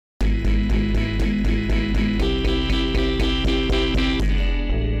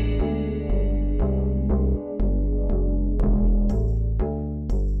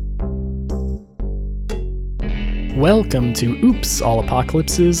Welcome to Oops, All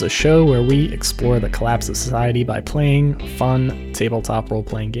Apocalypses, a show where we explore the collapse of society by playing fun tabletop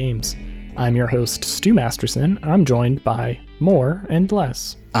role-playing games. I'm your host, Stu Masterson. I'm joined by more and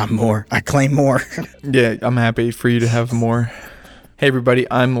less. I'm more. I claim more. Yeah, I'm happy for you to have more. Hey everybody,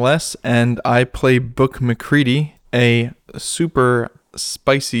 I'm Les, and I play Book McCready, a super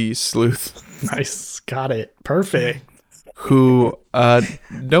spicy sleuth. Nice, got it. Perfect. Who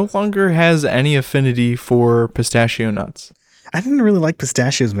no longer has any affinity for pistachio nuts. I didn't really like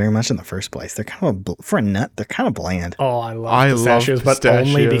pistachios very much in the first place. They're kind of, for a nut, they're kind of bland. Oh, I love pistachios, but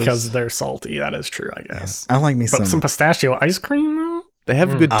only because they're salty. That is true, I guess. Yeah, I like me some pistachio ice cream, though? They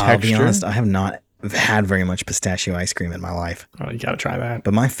have good texture. I'll be honest, I have not had very much pistachio ice cream in my life. Oh, you gotta try that.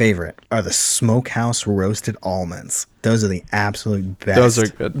 But my favorite are the smokehouse roasted almonds. Those are the absolute best. Those are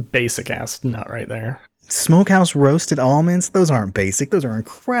good. Basic ass nut right there. Smokehouse roasted almonds, those aren't basic. Those are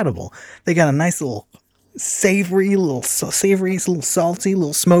incredible. They got a nice little savory, a little salty, a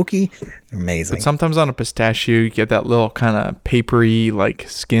little smoky. They're amazing. But sometimes on a pistachio, you get that little kind of papery like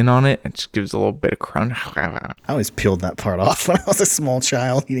skin on it. It just gives a little bit of crunch. I always peeled that part off when I was a small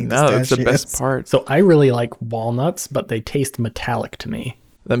child eating pistachios. No, that's the best part. So I really like walnuts, but they taste metallic to me.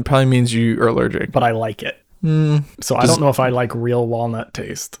 That probably means you are allergic. But I like it. So I don't know if I like real walnut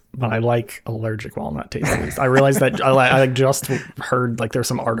taste, but I like allergic walnut taste at least. I realized that I just heard like there's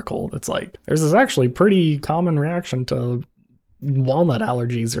some article that's like there's this actually pretty common reaction to walnut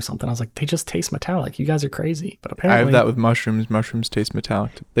allergies or something. I was like, they just taste metallic. You guys are crazy. But apparently I have that with mushrooms. Mushrooms taste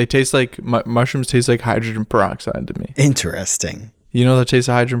metallic. They taste like mushrooms taste like hydrogen peroxide to me. Interesting. You know the taste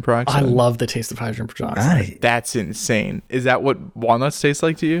of hydrogen peroxide? I love the taste of hydrogen peroxide. That's insane. Is that what walnuts taste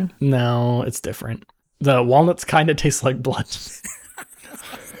like to you? No, it's different. The walnuts kind of taste like blood.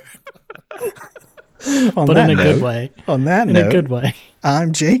 But in a good way. On that note, in a good way.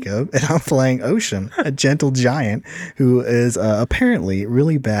 I'm Jacob, and I'm playing Ocean, a gentle giant who is apparently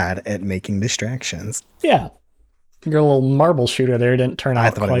really bad at making distractions. Yeah. Your little marble shooter there didn't turn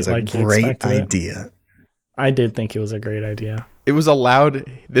out quite like you expected. I thought it was a great idea. I did think it was a great idea. It was a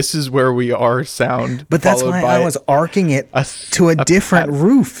loud, this is where we are sound. But that's why I was arcing it to a different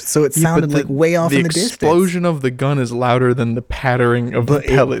roof, so it sounded like way off in the distance. The explosion of the gun is louder than the pattering of the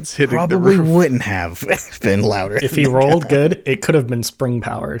pellets hitting the roof. Probably wouldn't have been louder. If he rolled good, it could have been spring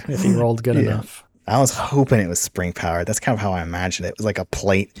powered if he rolled good enough. I was hoping it was spring powered. That's kind of how I imagined it. It was like a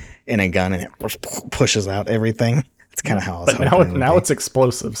plate in a gun and it pushes out everything. That's kind of how I was hoping. But now it's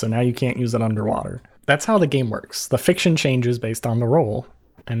explosive, so now you can't use it underwater. That's how the game works. The fiction changes based on the roll,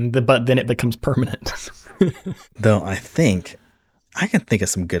 but then it becomes permanent. Though I can think of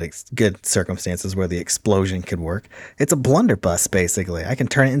some good circumstances where the explosion could work. It's a blunderbuss, basically. I can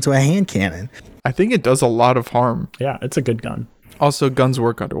turn it into a hand cannon. I think it does a lot of harm. Yeah, it's a good gun. Also, guns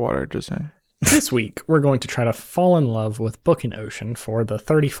work underwater, just saying. This week, we're going to try to fall in love with Book and Ocean for the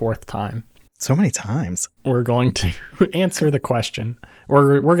 34th time. So many times. We're going to answer the question.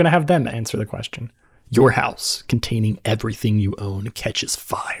 We're going to have them answer the question. Your house, containing everything you own, catches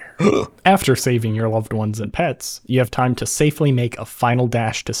fire. After saving your loved ones and pets, you have time to safely make a final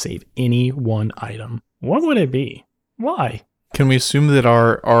dash to save any one item. What would it be? Why? Can we assume that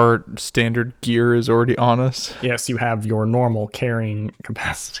our standard gear is already on us? Yes, you have your normal carrying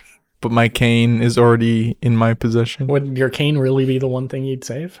capacity. But my cane is already in my possession. Would your cane really be the one thing you'd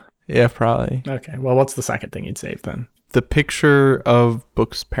save? Yeah, probably. Okay, well, what's the second thing you'd save then? The picture of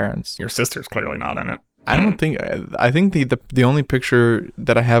Book's parents. Your sister's clearly not in it. I think the only picture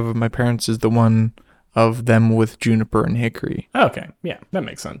that I have of my parents is the one of them with Juniper and Hickory. Okay, yeah, that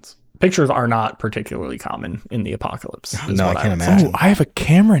makes sense. Pictures are not particularly common in the apocalypse. No, I can't imagine. Oh, I have a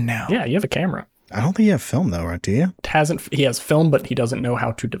camera now. Yeah, you have a camera. I don't think you have film though, right? Do you? He has film, but he doesn't know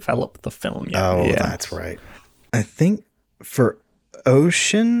how to develop the film yet. Oh, yeah. That's right. I think for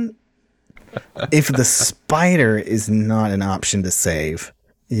Ocean, if the spider is not an option to save,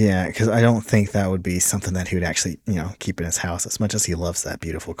 yeah, because I don't think that would be something that he would actually, keep in his house as much as he loves that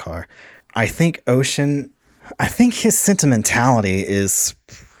beautiful car. I think his sentimentality is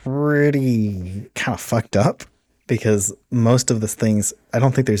pretty kind of fucked up because most of the things, I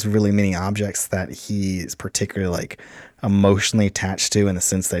don't think there's really many objects that he is particularly like emotionally attached to in the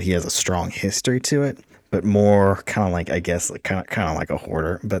sense that he has a strong history to it, but more kind of like, I guess, kind of like a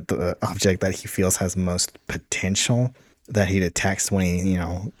hoarder, but the object that he feels has most potential that he detects when he,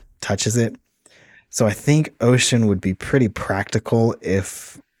 touches it. So I think Ocean would be pretty practical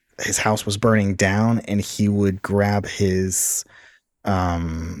if his house was burning down and he would grab his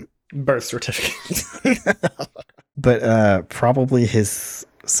birth certificate. But probably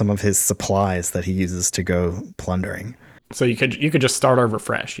some of his supplies that he uses to go plundering. So you could just start over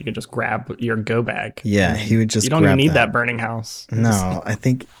fresh. You could just grab your go bag. Yeah, he would just. You don't even grab need that burning house. No, I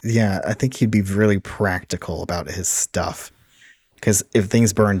think he'd be really practical about his stuff. Because if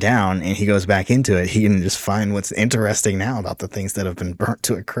things burn down and he goes back into it, he can just find what's interesting now about the things that have been burnt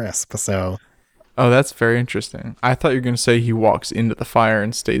to a crisp. So, oh, that's very interesting. I thought you were going to say he walks into the fire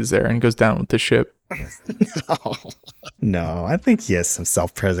and stays there and goes down with the ship. No, I think he has some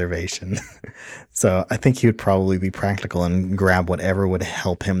self-preservation. So I think he would probably be practical and grab whatever would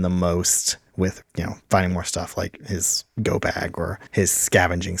help him the most with, finding more stuff like his go bag or his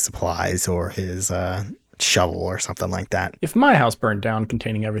scavenging supplies or his shovel or something like that. If my house burned down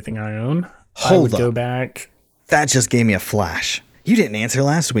containing everything I own, I would go back. That just gave me a flash. You didn't answer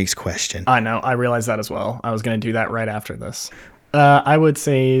last week's question. I know. I realized that as well. I was going to do that right after this. I would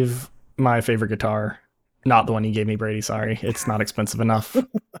save my favorite guitar. Not the one you gave me, Brady. Sorry. It's not expensive enough.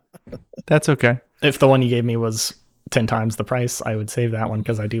 That's okay. If the one you gave me was 10 times the price, I would save that one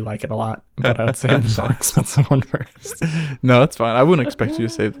because I do like it a lot. But I would save the more expensive one first. No, that's fine. I wouldn't expect you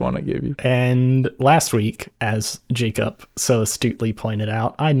to save the one I gave you. And last week, as Jacob so astutely pointed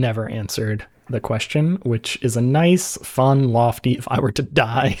out, I never answered the question, which is a nice, fun, lofty, if I were to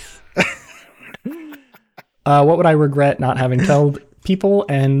die. What would I regret not having told people?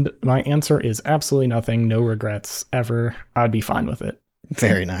 And my answer is absolutely nothing. No regrets ever. I'd be fine with it.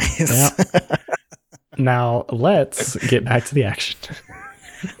 Very nice. Yeah. Now, let's get back to the action.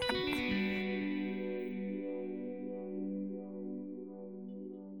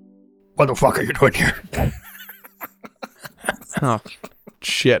 What the fuck are you doing here? Oh,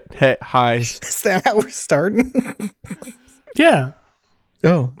 shit. Hey, hi. Is that how we're starting? Yeah.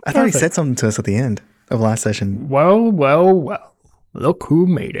 Oh, I thought he Perfect. said something to us at the end of last session. Well. Look who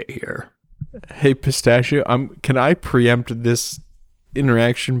made it here. Hey, Pistachio, can I preempt this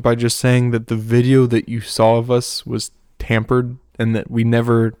interaction by just saying that the video that you saw of us was tampered and that we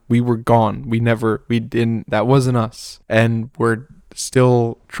were gone. We didn't, that wasn't us. And we're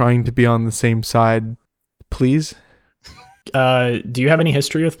still trying to be on the same side. Please? Do you have any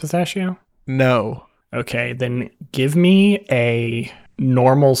history with Pistachio? No. Okay, then give me a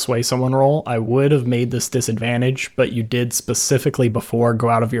normal sway someone roll. I would have made this disadvantage, but you did specifically before go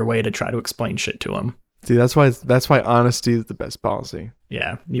out of your way to try to explain shit to him. See, that's why honesty is the best policy.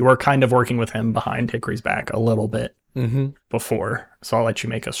 Yeah, you were kind of working with him behind Hickory's back a little bit before, so I'll let you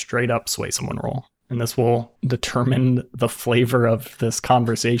make a straight up sway someone roll. And this will determine the flavor of this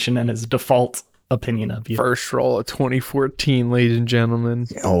conversation and his default opinion of you. First roll of 2014, ladies and gentlemen.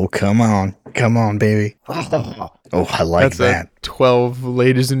 Oh, come on, baby. Oh, I like That's that. a 12,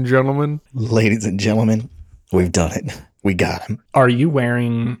 ladies and gentlemen. Ladies and gentlemen, we've done it. We got him. Are you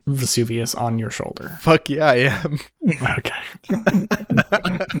wearing Vesuvius on your shoulder? Fuck yeah, I am. Okay.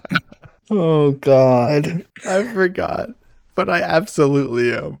 Oh, God. I forgot, but I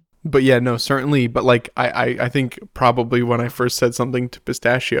absolutely am. But yeah, no, certainly. But like, I think probably when I first said something to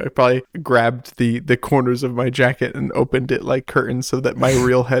Pistachio, I probably grabbed the corners of my jacket and opened it like curtains so that my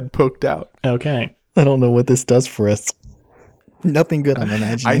real head poked out. Okay. I don't know what this does for us. Nothing good, I'm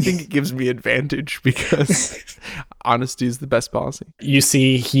imagining. I think it gives me advantage because honesty is the best policy. You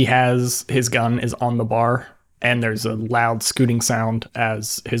see his gun is on the bar, and there's a loud scooting sound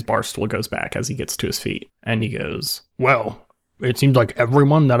as his bar stool goes back as he gets to his feet. And he goes, well, it seems like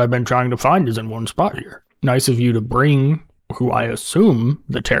everyone that I've been trying to find is in one spot here. Nice of you to bring who I assume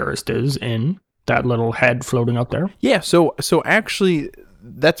the terrorist is in that little head floating up there. Yeah, so actually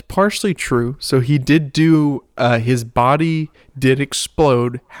that's partially true. So he did do his body did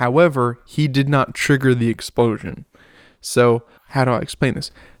explode. However, he did not trigger the explosion. So how do I explain this?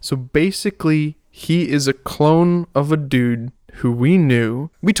 So basically, he is a clone of a dude who we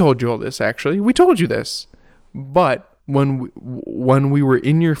knew. We told you all this, actually. We told you this. But when we were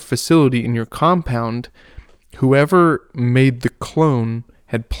in your facility, in your compound, whoever made the clone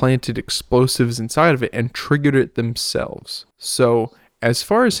had planted explosives inside of it and triggered it themselves. So as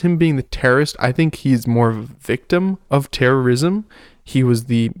far as him being the terrorist, I think he's more of a victim of terrorism. He was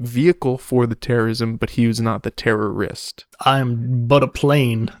the vehicle for the terrorism, but he was not the terrorist. I'm but a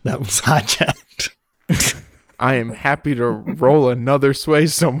plane that was hijacked. I am happy to roll another sway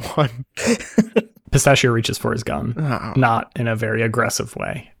someone. Pistachio reaches for his gun, Oh. not in a very aggressive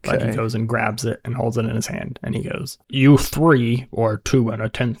way, but he Okay. goes and grabs it and holds it in his hand. And he goes, you 3 or 2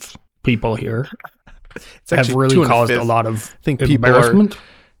 1/10 people here It's have actually really 2 caused a 1/5. lot of I think people are embarrassment.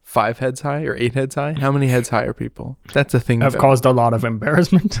 5 heads high or 8 heads high. How many heads high are people? That's a thing. Have though. caused a lot of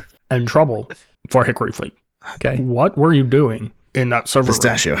embarrassment and trouble for Hickory Fleet. Okay. What were you doing in that server room?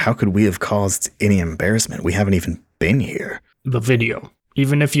 Pistachio, how could we have caused any embarrassment? We haven't even been here. The video.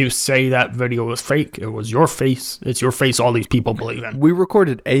 Even if you say that video was fake, it was your face. It's your face all these people believe in. We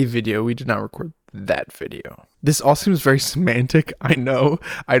recorded a video. We did not record that video. This all seems very semantic. I know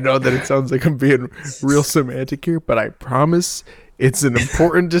that it sounds like I'm being real semantic here, but I promise it's an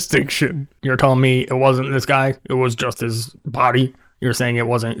important distinction. You're telling me it wasn't this guy, it was just his body. You're saying it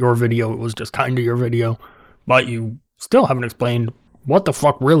wasn't your video, it was just kind of your video. But you still haven't explained what the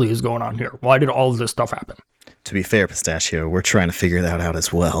fuck really is going on here. Why did all of this stuff happen? To be fair, Pistachio, we're trying to figure that out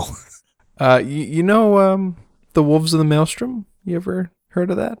as well. You know the Wolves of the Maelstrom? You ever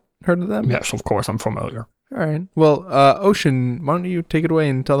heard of that? Heard of them? Yes, of course, I'm familiar. All right. Well, Ocean, why don't you take it away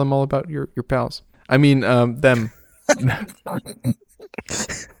and tell them all about your pals? I mean, them.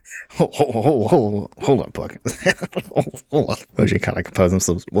 Hold up, Buck. Hold up. Ocean kind of composed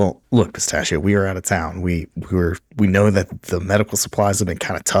themselves. Well, look, Pistachio, we are out of town. We know that the medical supplies have been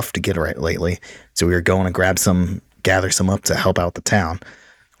kind of tough to get right lately, so we were going to gather some up to help out the town.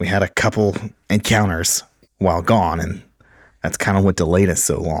 We had a couple encounters while gone, and that's kind of what delayed us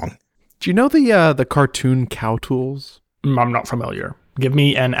so long. Do you know the cartoon Cow Tools? I'm not familiar. Give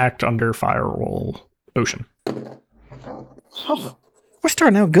me an act under fire roll, Ocean. Oh, we're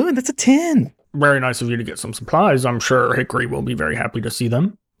starting out good. That's a 10. Very nice of you to get some supplies. I'm sure Hickory will be very happy to see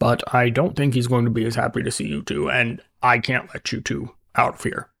them, but I don't think he's going to be as happy to see you two, and I can't let you two out of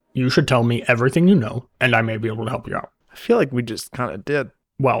here. You should tell me everything you know, and I may be able to help you out. I feel like we just kind of did.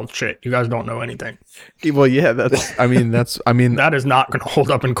 Well, shit, you guys don't know anything. Well, yeah, that is not going to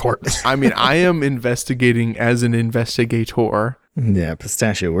hold up in court. I mean, I am investigating as an investigator. Yeah,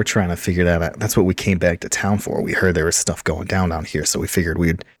 Pistachio, we're trying to figure that out. That's what we came back to town for. We heard there was stuff going down here, so we figured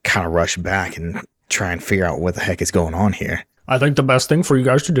we'd kind of rush back and try and figure out what the heck is going on here. I think the best thing for you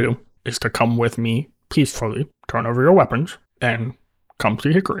guys to do is to come with me peacefully, turn over your weapons, and come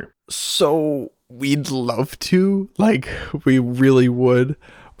see Hickory. So we'd love to, like, we really would,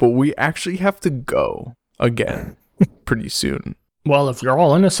 but we actually have to go again pretty soon. Well, if you're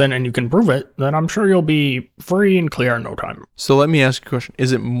all innocent and you can prove it, then I'm sure you'll be free and clear in no time. So let me ask you a question.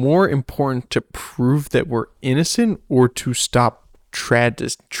 Is it more important to prove that we're innocent or to stop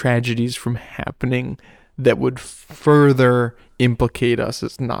tragedies from happening that would further implicate us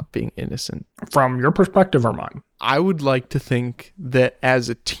as not being innocent? From your perspective or mine? I would like to think that as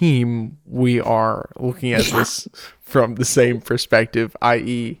a team, we are looking at this from the same perspective,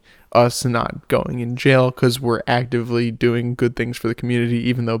 i.e., us not going in jail because we're actively doing good things for the community,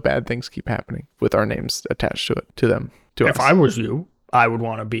 even though bad things keep happening with our names attached to us. If I was you, I would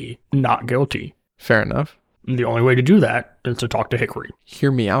want to be not guilty. Fair enough. The only way to do that is to talk to Hickory.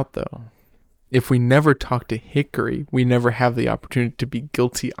 Hear me out, though. If we never talk to Hickory, we never have the opportunity to be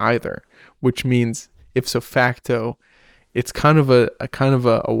guilty either, which means ipso facto, it's kind of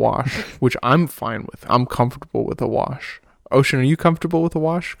a wash, which I'm fine with. I'm comfortable with a wash. Ocean, are you comfortable with a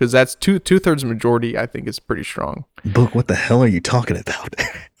wash? Because that's two-thirds majority, I think, is pretty strong. Book, what the hell are you talking about?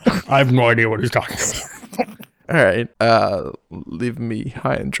 I have no idea what he's talking about. All right. Leave me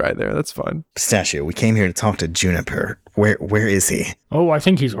high and dry there. That's fine. Pistachio, we came here to talk to Juniper. Where is he? Oh, I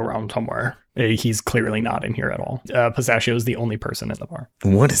think he's around somewhere. He's clearly not in here at all. Pistachio is the only person in the bar.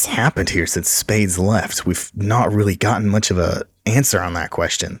 What has happened here since Spades left? We've not really gotten much of a answer on that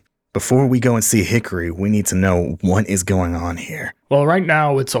question. Before we go and see Hickory, we need to know what is going on here. Well, right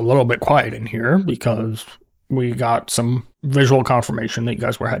now it's a little bit quiet in here because we got some visual confirmation that you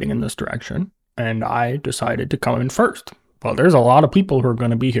guys were heading in this direction, and I decided to come in first. Well, there's a lot of people who are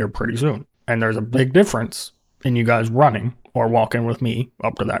going to be here pretty soon, and there's a big difference in you guys running or walking with me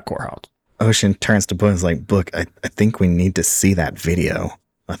up to that courthouse. Ocean turns to Book and is like, Book, I think we need to see that video.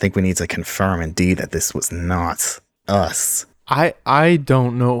 I think we need to confirm indeed that this was not us. I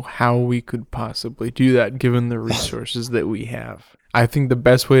don't know how we could possibly do that given the resources that we have. I think the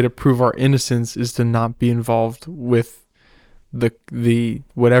best way to prove our innocence is to not be involved with the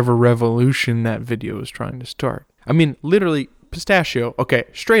whatever revolution that video is trying to start. I mean, literally, Pistachio, okay,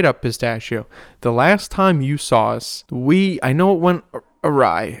 straight up Pistachio, the last time you saw us, I know it went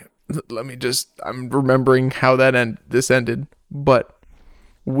awry. I'm remembering how this ended, but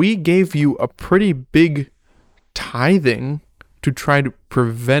we gave you a pretty big tithing to try to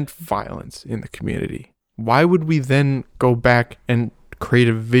prevent violence in the community. Why would we then go back and create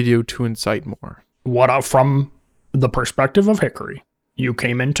a video to incite more? From the perspective of Hickory, you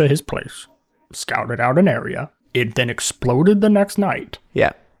came into his place, scouted out an area, it then exploded the next night.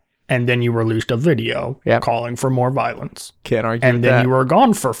 Yeah. And then you released a video calling for more violence. Can't argue with that. And then you were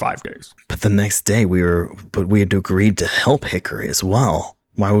gone for 5 days. But the next day we had agreed to help Hickory as well.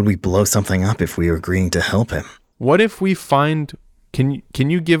 Why would we blow something up if we were agreeing to help him? What if we find... Can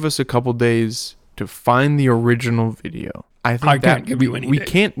you give us a couple days to find the original video, I think I can't give you any we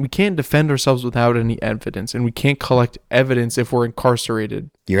days. can't defend ourselves without any evidence, and we can't collect evidence if we're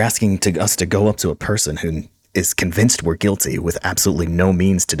incarcerated. You're asking us to go up to a person who is convinced we're guilty with absolutely no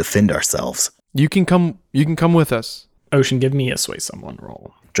means to defend ourselves. You can come with us. Ocean, give me a sway someone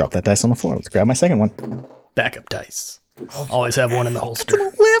roll. Drop that dice on the floor. Let's grab my second one. Backup dice. Always have one in the holster.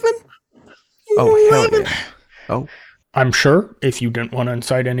 11. Oh, hell yeah. Oh, I'm sure if you didn't want to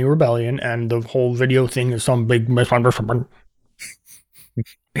incite any rebellion and the whole video thing is some big misunderstanding,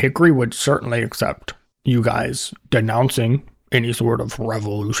 Hickory would certainly accept you guys denouncing any sort of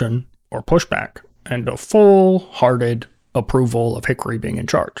revolution or pushback and a full-hearted approval of Hickory being in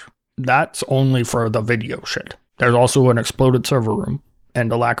charge. That's only for the video shit. There's also an exploded server room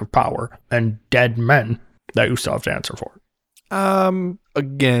and a lack of power and dead men that you still have to answer for.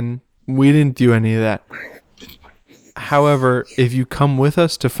 again, we didn't do any of that. However, if you come with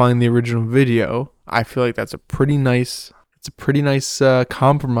us to find the original video, I feel like that's a pretty nice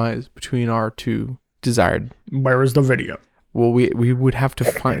compromise between our two desired. Where is the video? Well, we would have to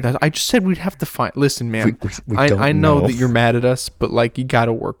find that. I just said we'd have to find. Listen, man, We I know that you're mad at us, but like you got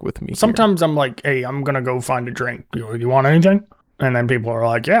to work with me. Sometimes I'm like, hey, I'm gonna go find a drink. You want anything? And then people are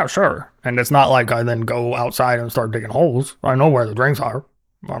like, yeah, sure. And it's not like I then go outside and start digging holes. I know where the drinks are.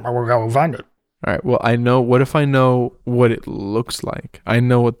 We're gonna go find it. All right. Well, I know. What if I know what it looks like? I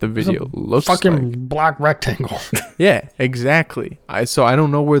know what the video looks Fucking like. black rectangle. Yeah, exactly. So I don't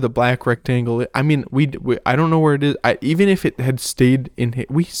know where the black rectangle is. I mean, I don't know where it is. Even if it had stayed in,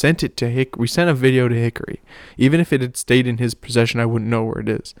 we sent it to We sent a video to Hickory. Even if it had stayed in his possession, I wouldn't know where it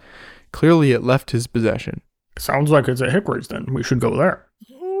is. Clearly, it left his possession. Sounds like it's at Hickory's then. We should go there.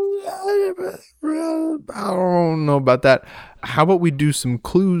 I don't know about that. How about we do some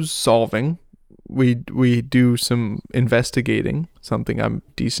clues solving? We do some investigating, something I'm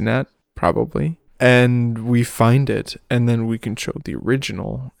decent at, probably. And we find it, and then we can show the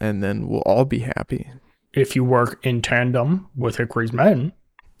original, and then we'll all be happy. If you work in tandem with Hickory's men,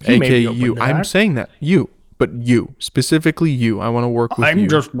 he may AKA be open you. to I'm that. saying that. You. But you. Specifically you. I want to work with you. I'm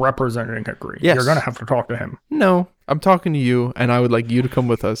just representing Hickory. Yes. You're going to have to talk to him. No. I'm talking to you, and I would like you to come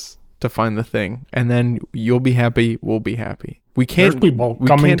with us to find the thing. And then you'll be happy, we'll be happy. We There's can't... people we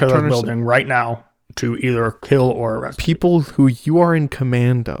coming can't to the turn building right now to either kill or arrest. people who you are in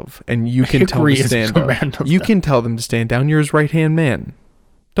command of, and you can tell them Hickory to is in stand command up. of You them. can tell them to stand down. You're his right-hand man.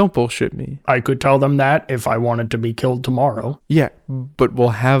 Don't bullshit me. I could tell them that if I wanted to be killed tomorrow. Yeah, but we'll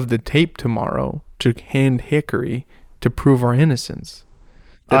have the tape tomorrow to hand Hickory to prove our innocence.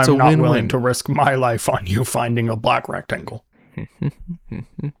 That's I'm a not win-win. willing to risk my life on you finding a black rectangle.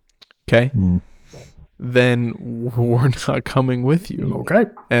 Okay? Then we're not coming with you. Okay.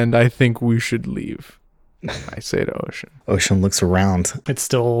 And I think we should leave. I say to Ocean. Ocean looks around. It's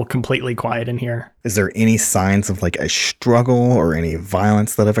still completely quiet in here. Is there any signs of like a struggle or any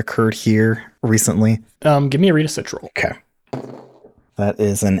violence that have occurred here recently? Give me a read a sit roll. Okay. That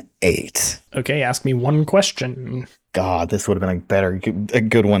is an 8. Okay, ask me one question. God, this would have been a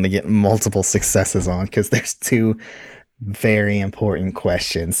good one to get multiple successes on because there's 2 very important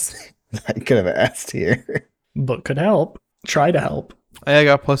questions that I could have asked here. Book could help. Try to help. I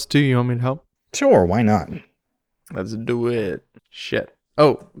got +2. You want me to help? Sure, why not? Let's do it. Shit.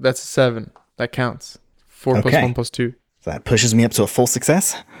 Oh, that's a 7. That counts. 4 plus Okay. 1 plus 2. That pushes me up to a full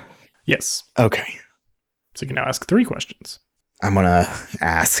success. Yes. Okay. So you can now ask 3 questions. I'm going to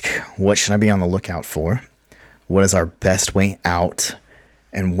ask, what should I be on the lookout for? What is our best way out?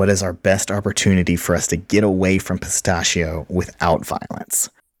 And what is our best opportunity for us to get away from Pistachio without violence?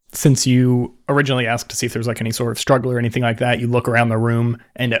 Since you originally asked to see if there's like any sort of struggle or anything like that, you look around the room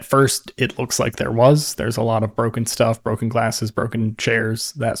and at first it looks like there's a lot of broken stuff, broken glasses, broken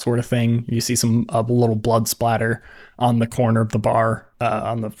chairs, that sort of thing. You see a little blood splatter on the corner of the bar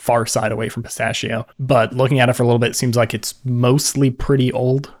on the far side away from Pistachio. But looking at it for a little bit, it seems like it's mostly pretty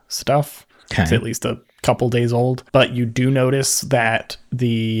old stuff. Okay. It's at least a couple days old. But you do notice that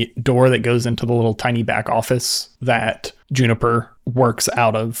the door that goes into the little tiny back office that Juniper works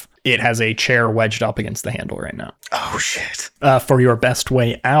out of, it has a chair wedged up against the handle right now. Oh, shit. For your best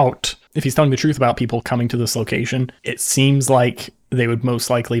way out, if he's telling the truth about people coming to this location, it seems like they would most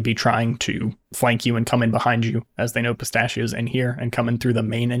likely be trying to flank you and come in behind you as they know Pistachio's in here and come in through the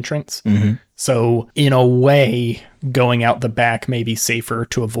main entrance. Mm-hmm. So in a way, going out the back may be safer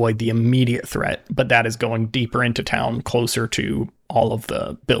to avoid the immediate threat, but that is going deeper into town, closer to all of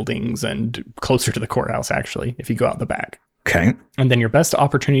the buildings and closer to the courthouse, actually, if you go out the back. Okay. And then your best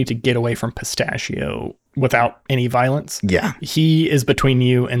opportunity to get away from Pistachio without any violence. Yeah. He is between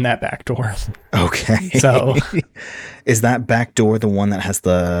you and that back door. Okay. So is that back door the one that has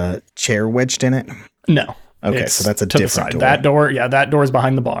the chair wedged in it? no, Okay, It's so that's a to the different side. door. That door is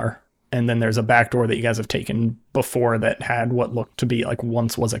behind the bar. And then there's a back door that you guys have taken before that had what looked to be like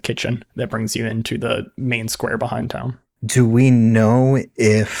once was a kitchen that brings you into the main square behind town. Do we know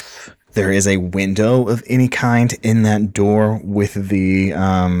if there is a window of any kind in that door with the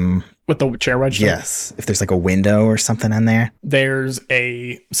With the chair wedge? yes, if there's like a window or something in there? There's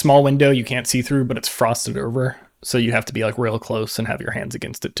a small window you can't see through, but it's frosted over. So you have to be like real close and have your hands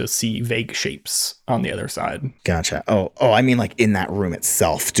against it to see vague shapes on the other side. Gotcha. Oh, I mean like in that room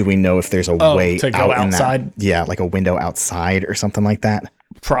itself. Do we know if there's a way to go out outside? in that? Yeah, like a window outside or something like that.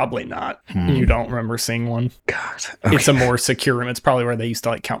 Probably not. You don't remember seeing one. God. Okay. It's a more secure room. It's probably where they used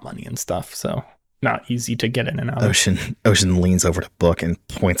to like count money and stuff. So not easy to get in and out. Ocean leans over to Book and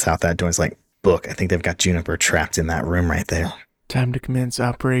points out that door. He's like, Book, I think they've got Juniper trapped in that room right there. Time to commence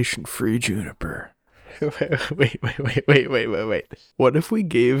Operation Free Juniper. Wait. What if we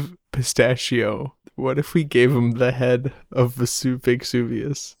gave Pistachio, what if we gave him the head of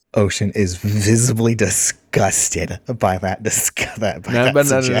Vesuvius? Ocean is visibly disgusted by that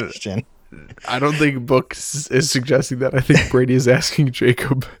suggestion. No. I don't think Book is suggesting that. I think Brady is asking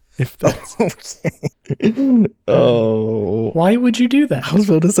Jacob if that's... Oh. Why would you do that? I was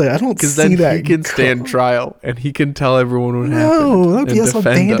about to say, I don't see that. Because then he can stand trial and he can tell everyone what happened. No, that would be us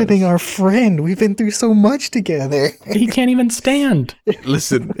abandoning us. our friend. We've been through so much together. He can't even stand.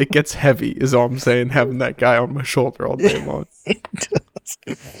 Listen, it gets heavy, is all I'm saying, having that guy on my shoulder all day long. It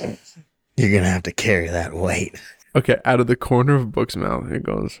does. You're going to have to carry that weight. Okay, out of the corner of Book's mouth, he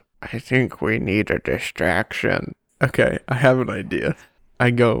goes, I think we need a distraction. Okay, I have an idea.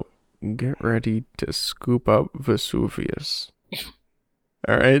 I go, get ready to scoop up Vesuvius.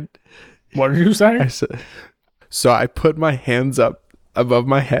 All right? What did you say? I said, so I put my hands up above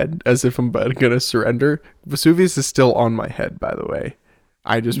my head as if I'm going to surrender. Vesuvius is still on my head, by the way.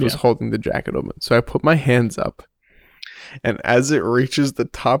 I just was holding the jacket open. So I put my hands up. And as it reaches the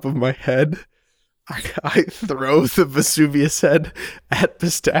top of my head, I throw the Vesuvius head at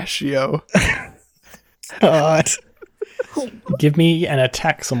Pistachio. God. Give me an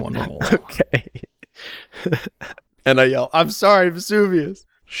attack someone roll. Okay. And I yell, I'm sorry, Vesuvius.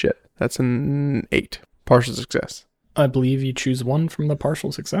 Shit, that's an 8. Partial success. I believe you choose one from the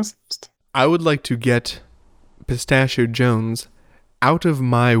partial success list. I would like to get Pistachio Jones out of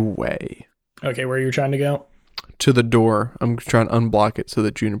my way. Okay, where are you trying to go? To the door. I'm trying to unblock it so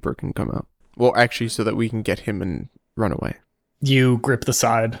that Juniper can come out. Well, actually, so that we can get him and run away. You grip the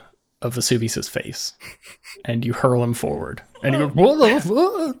side of Vesuvius' face and you hurl him forward. And you go, what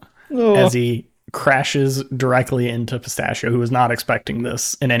the fuck? As he crashes directly into Pistachio, who was not expecting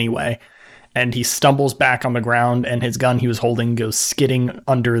this in any way. And he stumbles back on the ground and his gun he was holding goes skidding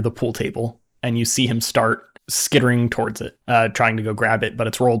under the pool table. And you see him start skittering towards it, trying to go grab it, but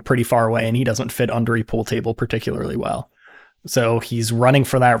it's rolled pretty far away and he doesn't fit under a pool table particularly well. So he's running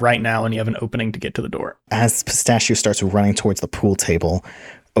for that right now and you have an opening to get to the door. As Pistachio starts running towards the pool table,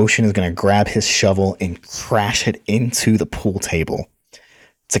 Ocean is going to grab his shovel and crash it into the pool table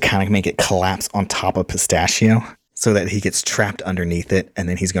to kind of make it collapse on top of Pistachio so that he gets trapped underneath it, and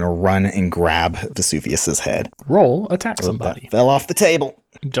then he's going to run and grab Vesuvius's head. Roll, attack somebody. That fell off the table.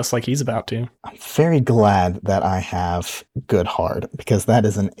 Just like he's about to. I'm very glad that I have good hard, because that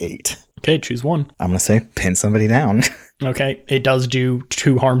is an 8. Okay, choose one. I'm going to say pin somebody down. Okay, it does do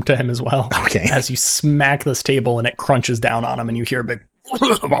 2 harm to him as well. Okay. As you smack this table and it crunches down on him and you hear a big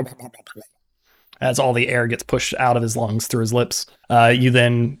as all the air gets pushed out of his lungs through his lips. You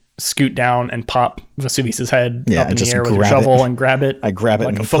then scoot down and pop Vesuvius' head up in the air with your shovel and grab it. I grab it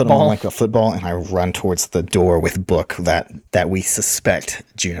like and a put it football. on like a football, and I run towards the door with Book that we suspect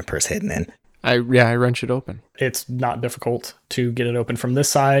Juniper's hidden in. I wrench it open. It's not difficult to get it open from this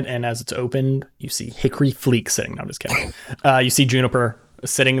side, and as it's opened, you see Hickory Fleek sitting. No, I'm just kidding. You see Juniper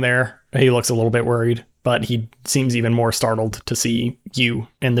sitting there. He looks a little bit worried, but he seems even more startled to see you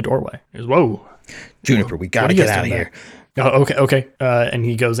in the doorway. He goes, whoa. Juniper, we gotta get out of here. Oh, okay. And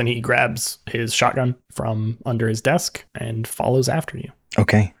he goes and he grabs his shotgun from under his desk and follows after you.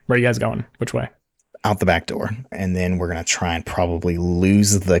 Okay. Where are you guys going? Which way? Out the back door. And then we're going to try and probably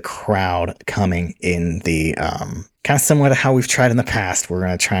lose the crowd coming in the, kind of similar to how we've tried in the past. We're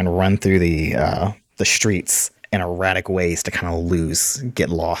going to try and run through the streets in erratic ways to kind of get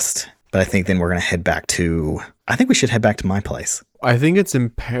lost. But I think then we're going to I think we should head back to my place. I think it's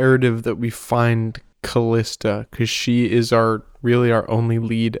imperative that we find Callista, because she is our only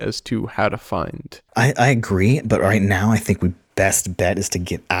lead as to how to find. I agree, but right now I think we best bet is to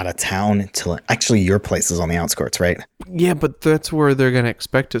get out of town until actually your place is on the outskirts, right? Yeah, but that's where they're going to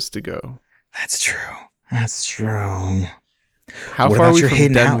expect us to go. That's true. How What far are about we your from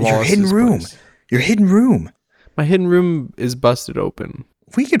hidden Den your hidden Wallace's room? place? Your hidden room. My hidden room is busted open.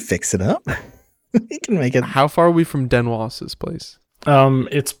 We could fix it up. We can make it. How far are we from Denwallis's place?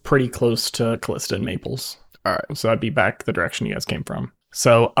 It's pretty close to Callista and Maples. All right. So I'd be back the direction you guys came from.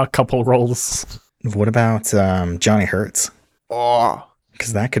 So a couple rolls. What about Johnny Hurts? Oh,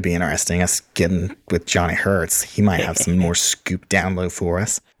 Because that could be interesting. Us getting with Johnny Hurts. He might have some more scoop down low for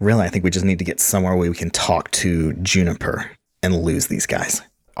us. Really, I think we just need to get somewhere where we can talk to Juniper and lose these guys.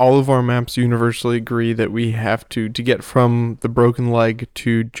 all of our maps universally agree that we have to get from the Broken Leg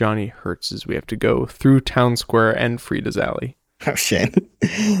to Johnny Hertz's, we have to go through Town Square and Frida's Alley. Oh, shit.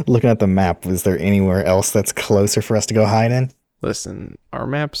 Looking at the map, is there anywhere else that's closer for us to go hide in? Listen, our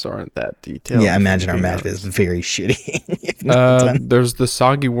maps aren't that detailed. Yeah, I imagine our map is very shitty. If not done. There's the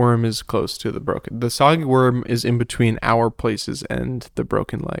Soggy Worm is close to the Broken. The Soggy Worm is in between our places and the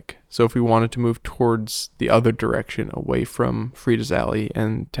Broken Leg. So if we wanted to move towards the other direction, away from Frida's Alley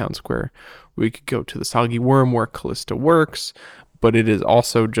and Town Square, we could go to the Soggy Worm where Callista works, but it is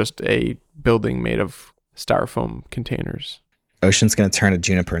also just a building made of styrofoam containers. Ocean's going to turn to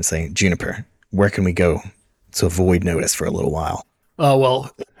Juniper and say, Juniper, where can we go to avoid notice for a little while? Oh,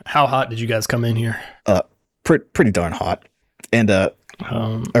 well, how hot did you guys come in here? Pretty darn hot. And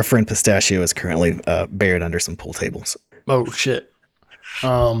our friend Pistachio is currently buried under some pool tables. Oh, shit.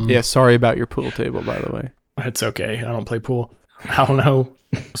 Yeah, sorry about your pool table, by the way. It's okay. I don't play pool. I don't know.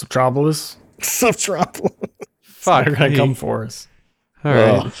 Subtropolis? Subtropolis. Fuck. They're going to come for us. All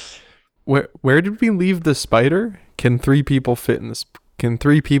right. Where did we leave the spider? Can 3 people fit in this? Can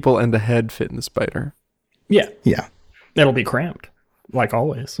 3 people and a head fit in the spider? Yeah. Yeah. It'll be cramped, like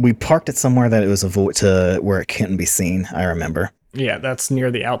always. We parked it somewhere that it was to where it couldn't be seen, I remember. Yeah, that's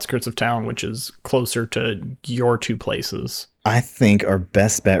near the outskirts of town, which is closer to your 2 places. I think our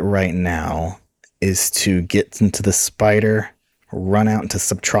best bet right now is to get into the spider, run out into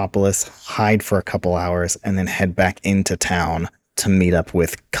Subtropolis, hide for a couple hours, and then head back into town to meet up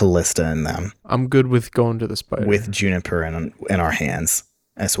with Callista and them. I'm good with going to the spider. With Juniper in our hands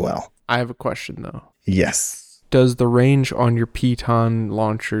as well. I have a question, though. Yes. Does the range on your piton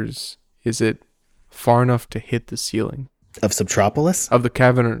launchers, is it far enough to hit the ceiling? Of Subtropolis? Of the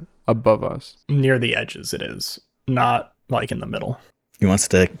cavern above us? Near the edges it is, not like in the middle. You want us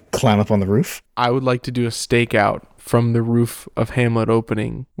to climb up on the roof? I would like to do a stakeout from the roof of Hamlet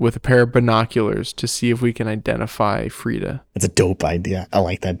Opening with a pair of binoculars to see if we can identify Frida. It's a dope idea. I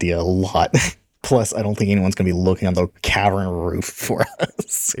like that idea a lot. Plus, I don't think anyone's going to be looking on the cavern roof for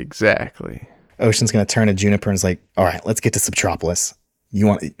us. Exactly. Ocean's going to turn to Juniper and is like, all right, let's get to Subtropolis.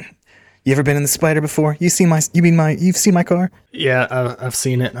 You ever been in the spider before? You've seen my car? Yeah, I've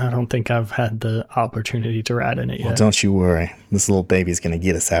seen it. I don't think I've had the opportunity to ride in it yet. Well, don't you worry. This little baby's going to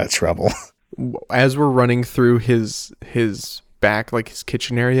get us out of trouble. As we're running through his back, like his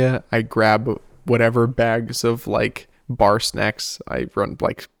kitchen area, I grab whatever bags of like bar snacks. I run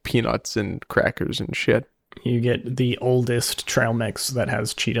like peanuts and crackers and shit. You get the oldest trail mix that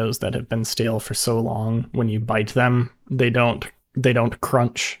has Cheetos that have been stale for so long. When you bite them, they don't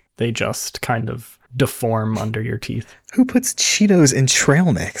crunch. They just kind of deform under your teeth. Who puts Cheetos in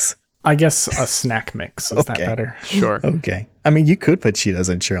trail mix? I guess a snack mix. Is that Okay. better? Sure. Okay. I mean, you could put Cheetos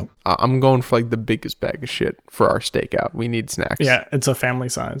in trail. I'm going for like the biggest bag of shit for our stakeout. We need snacks. Yeah, it's a family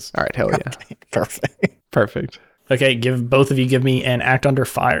size. All right. Hell yeah. Perfect. Perfect. Okay, both of you give me an act under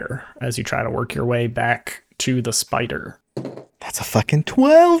fire as you try to work your way back to the spider. That's a fucking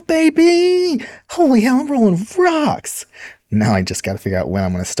 12, baby! Holy hell, I'm rolling rocks! Now I just gotta figure out when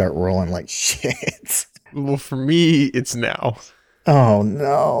I'm gonna start rolling like shit. Well, for me, it's now. Oh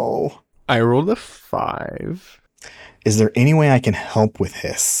no. I rolled a 5. Is there any way I can help with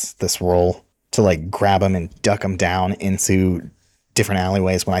this roll? To like grab him and duck him down into different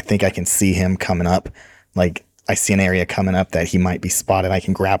alleyways when I think I can see him coming up? Like, I see an area coming up that he might be spotted. I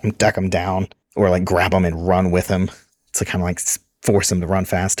can grab him, duck him down, or like grab him and run with him to kind of like force him to run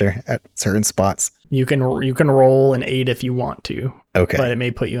faster at certain spots. You can roll an 8 if you want to. Okay. But it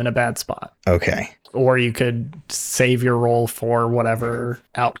may put you in a bad spot. Okay. Or you could save your roll for whatever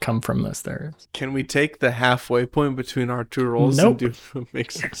outcome from this there is. Can we take the halfway point between our 2 rolls Nope. and do a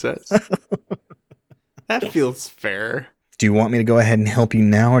mixed success? That feels fair. Do you want me to go ahead and help you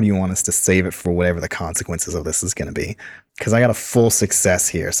now, or do you want us to save it for whatever the consequences of this is going to be? Because I got a full success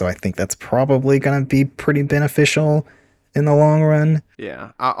here, so I think that's probably going to be pretty beneficial in the long run.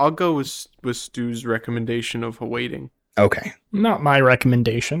 Yeah, I'll go with Stu's recommendation of awaiting. Okay. Not my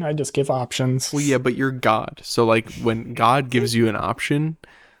recommendation. I just give options. Well, yeah, but you're God. So, like, when God gives you an option,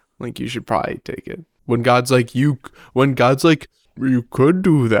 like, you should probably take it. When God's like, you could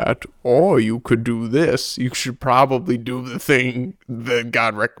do that, or you could do this, you should probably do the thing that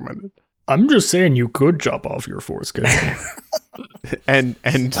God recommended. I'm just saying you could chop off your foreskin. And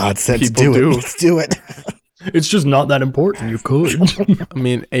God said to people do it. Let's do it. It's just not that important. You could. I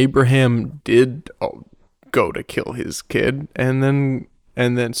mean, Abraham did go to kill his kid, and then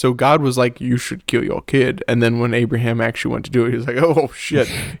so God was like, you should kill your kid. And then when Abraham actually went to do it, he was like, oh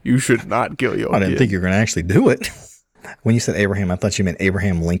shit, you should not kill your kid. I didn't think you were going to actually do it. When you said Abraham, I thought you meant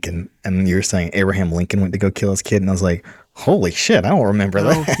Abraham Lincoln. And you were saying Abraham Lincoln went to go kill his kid. And I was like, holy shit, I don't remember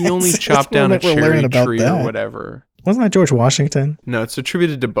that. He only chopped down a cherry tree or whatever. Wasn't that George Washington? No, it's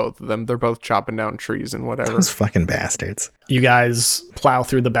attributed to both of them. They're both chopping down trees and whatever. Those fucking bastards. You guys plow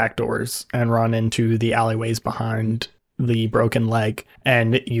through the back doors and run into the alleyways behind the broken leg,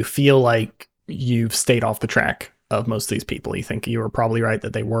 and you feel like you've stayed off the track of most of these people. You think you were probably right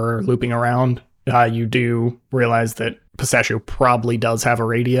that they were looping around. You do realize that Pistachio probably does have a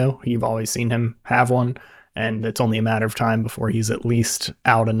radio. You've always seen him have one, and it's only a matter of time before he's at least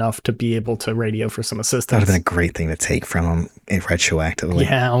out enough to be able to radio for some assistance. That would have been a great thing to take from him retroactively.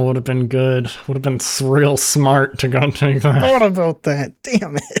 Yeah, it would have been good. Would have been real smart to go take that. What about that?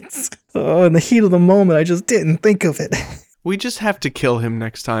 Damn it. Oh, in the heat of the moment, I just didn't think of it. We just have to kill him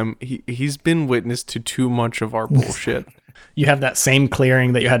next time. He's been witness to too much of our bullshit. You have that same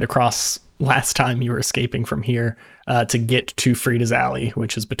clearing that you had to cross last time you were escaping from here to get to Frida's Alley,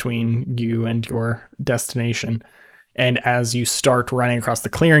 which is between you and your destination. And as you start running across the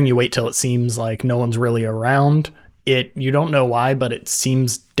clearing, you wait till it seems like no one's really around. You don't know why, but it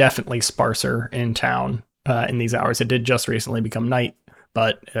seems definitely sparser in town in these hours. It did just recently become night,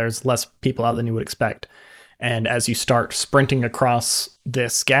 but there's less people out than you would expect. And as you start sprinting across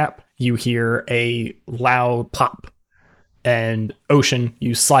this gap, you hear a loud pop. And Ocean,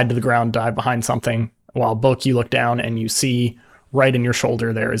 you slide to the ground, dive behind something, while Book, you look down and you see right in your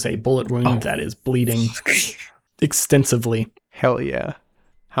shoulder there is a bullet wound that is bleeding extensively. Hell yeah.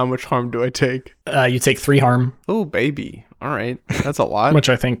 How much harm do I take? You take 3 harm. Oh, baby. All right. That's a lot. Which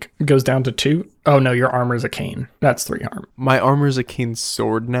I think goes down to 2. Oh, no, your armor is a cane. That's 3 harm. My armor is a cane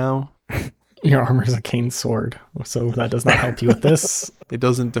sword now. Your armor is a cane sword, so that does not help you with this. It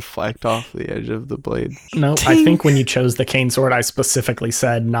doesn't deflect off the edge of the blade. No, I think when you chose the cane sword, I specifically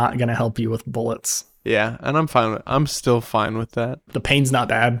said not going to help you with bullets. Yeah, and I'm still fine with that. The pain's not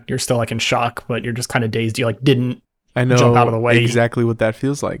bad. You're still like in shock, but you're just kind of dazed. You like didn't I know jump out of the way. Exactly what that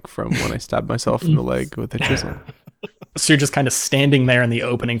feels like from when I stabbed myself in the leg with a chisel. So you're just kind of standing there in the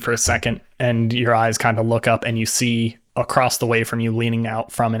opening for a second, and your eyes kind of look up, and you see across the way from you, leaning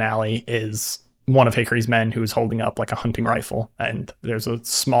out from an alley, is one of Hickory's men who's holding up like a hunting rifle, and there's a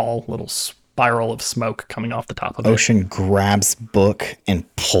small little spiral of smoke coming off the top of it. Ocean grabs Book and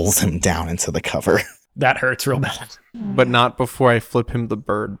pulls him down into the cover. That hurts real bad. But not before I flip him the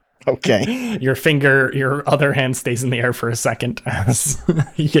bird. Okay. Your other hand stays in the air for a second as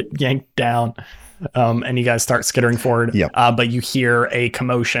you get yanked down, and you guys start skittering forward. Yep. But you hear a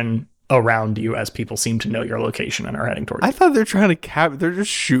commotion around you as people seem to know your location and are heading towards you. I thought they're trying to they're just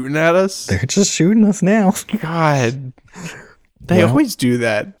shooting at us. They're just shooting us now. God. They always do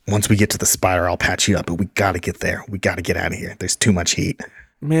that. Once we get to the spider, I'll patch you up, but we got to get there. We got to get out of here. There's too much heat.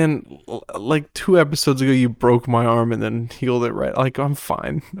 Man, like 2 episodes ago, you broke my arm and then healed it right. Like, I'm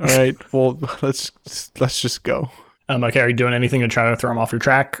fine. All right. Well, let's just go. Okay, are you doing anything to try to throw him off your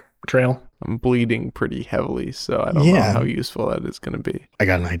trail? I'm bleeding pretty heavily, so I don't know how useful that is going to be. I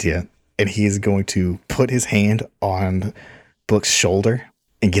got an idea. And he's going to put his hand on Book's shoulder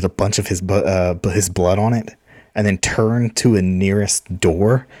and get a bunch of his blood on it, and then turn to a nearest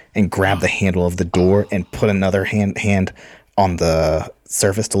door and grab the handle of the door and put another hand on the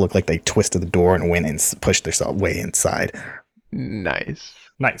surface to look like they twisted the door and went and pushed their way inside. Nice.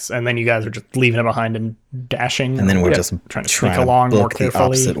 And then you guys are just leaving it behind and dashing. And then we're just trying to sneak along more carefully. The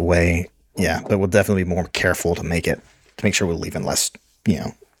opposite way. Yeah, but we'll definitely be more careful to make sure we're leaving less,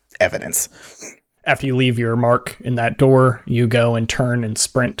 evidence. After you leave your mark in that door, you go and turn and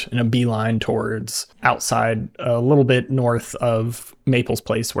sprint in a beeline towards outside, a little bit north of Maple's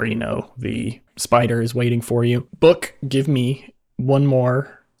place, where the spider is waiting for you. Book, give me one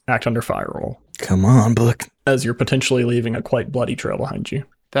more act under fire roll. Come on, Book. As you're potentially leaving a quite bloody trail behind you.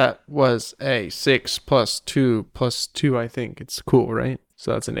 That was a 6 plus 2 plus 2, I think. It's cool, right?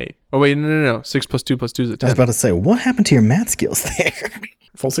 So that's an 8. Oh, wait, no. 6 plus 2 plus 2 is a 10. I was about to say, what happened to your math skills there?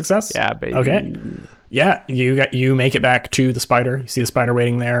 Full success? Yeah, baby. Okay. Yeah, you make it back to the spider. You see the spider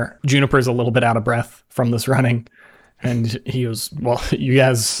waiting there. Juniper's a little bit out of breath from this running. And he goes, well, you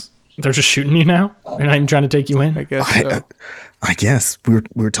guys, they're just shooting you now? They're not even trying to take you in? I guess so. I guess. We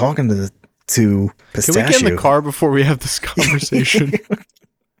were talking to Pistachio. Can we get in the car before we have this conversation?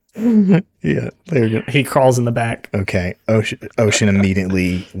 Yeah, there you go. He crawls in the back. Okay. Ocean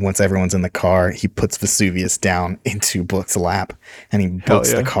immediately, once everyone's in the car, he puts Vesuvius down into Book's lap and he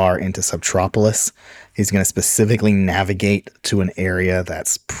books the car into Subtropolis. He's going to specifically navigate to an area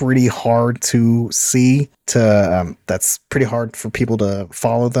that's pretty hard to see, that's pretty hard for people to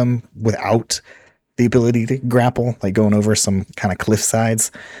follow them without the ability to grapple, like going over some kind of cliff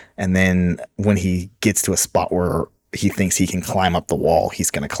sides. And then when he gets to a spot where he thinks he can climb up the wall, he's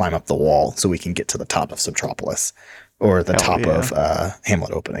going to climb up the wall so we can get to the top of Subtropolis or the top of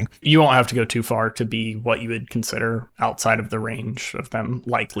Hamlet Opening. You won't have to go too far to be what you would consider outside of the range of them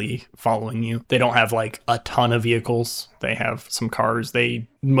likely following you. They don't have like a ton of vehicles. They have some cars. They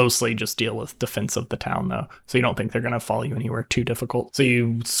mostly just deal with defense of the town, though. So you don't think they're going to follow you anywhere too difficult. So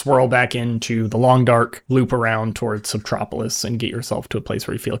you swirl back into the long dark, loop around towards Subtropolis, and get yourself to a place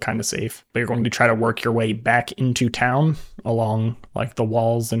where you feel kind of safe. But you're going to try to work your way back into town along like the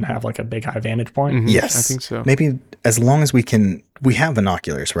walls and have like a big high vantage point. Mm-hmm. Yes. I think so. Maybe as long as we have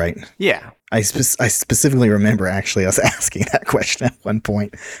binoculars, right? Yeah. I specifically remember actually us asking that question at one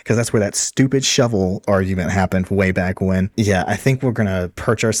point because that's where that stupid shovel argument happened way back when. Yeah, I think we're going to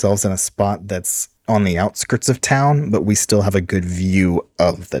perch ourselves in a spot that's on the outskirts of town, but we still have a good view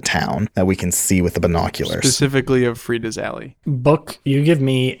of the town that we can see with the binoculars. Specifically of Frida's Alley. Book, you give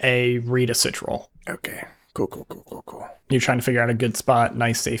me a read a sit roll. Okay. Cool. You're trying to figure out a good spot,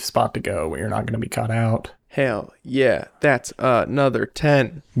 nice safe spot to go where you're not going to be caught out. Hell yeah, that's another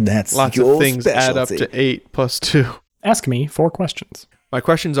 10. That's lots your of things add up specialty. to 8 plus 2. Ask me 4 questions. My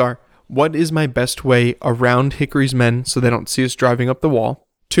questions are, what is my best way around Hickory's men so they don't see us driving up the wall?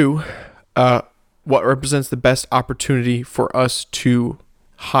 2, what represents the best opportunity for us to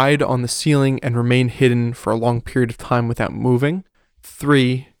hide on the ceiling and remain hidden for a long period of time without moving?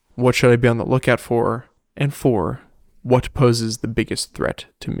 3, what should I be on the lookout for? And 4, what poses the biggest threat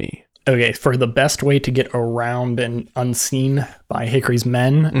to me? Okay, for the best way to get around and unseen by Hickory's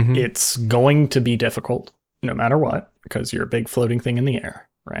men, it's going to be difficult no matter what, because you're a big floating thing in the air,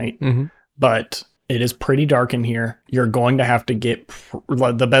 right? Mm-hmm. But it is pretty dark in here. You're going to have to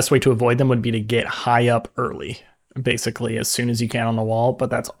the best way to avoid them would be to get high up early, basically as soon as you can on the wall, but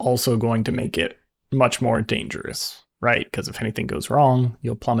that's also going to make it much more dangerous, right? Because if anything goes wrong,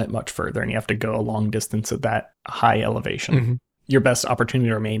 you'll plummet much further and you have to go a long distance at that high elevation. Mm-hmm. Your best opportunity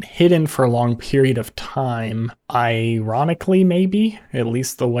to remain hidden for a long period of time, ironically, maybe, at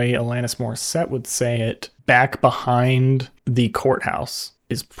least the way Alanis Morissette would say it, back behind the courthouse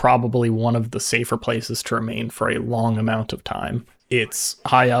is probably one of the safer places to remain for a long amount of time. It's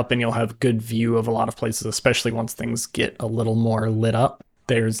high up and you'll have good view of a lot of places, especially once things get a little more lit up.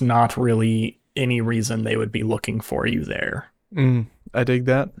 There's not really any reason they would be looking for you there. I dig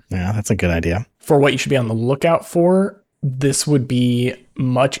that. Yeah, that's a good idea. For what you should be on the lookout for, this would be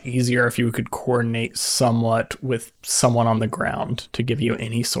much easier if you could coordinate somewhat with someone on the ground to give you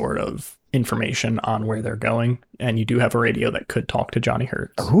any sort of information on where they're going. And you do have a radio that could talk to Johnny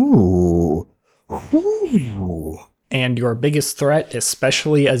Hertz. Ooh. And your biggest threat,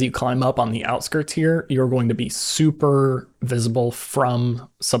 especially as you climb up on the outskirts here, you're going to be super visible from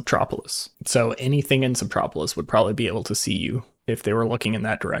Subtropolis. So anything in Subtropolis would probably be able to see you if they were looking in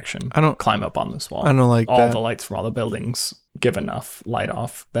that direction. I don't climb up on this wall. I don't like all that. the lights from all the buildings give enough light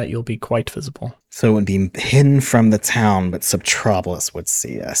off that you'll be quite visible. So it would be hidden from the town, but Subtropolis would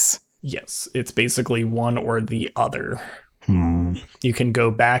see us. Yes, it's basically one or the other. You can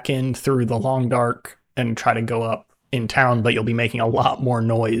go back in through the long dark and try to go up in town, but you'll be making a lot more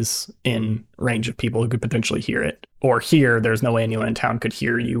noise in range of people who could potentially hear it. Or here, there's no way anyone in town could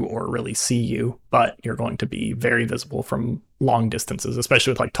hear you or really see you, but you're going to be very visible from long distances,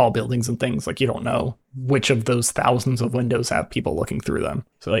 especially with like tall buildings and things. Like you don't know which of those thousands of windows have people looking through them.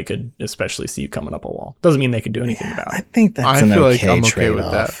 So they could especially see you coming up a wall. Doesn't mean they could do anything about I it. think that's I feel like I'm okay trade-off.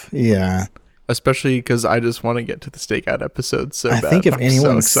 with that. Yeah. Especially because I just want to get to the stakeout episode so bad. I think if I'm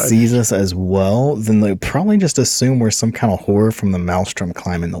anyone so excited. sees us as well, then they'll probably just assume we're some kind of horror from the Maelstrom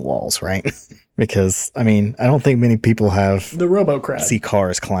climbing the walls, right? Because, I mean, I don't think many people have The Robo-Crab. see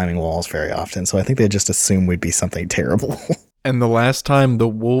cars climbing walls very often, so I think they just assume we'd be something terrible. And the last time the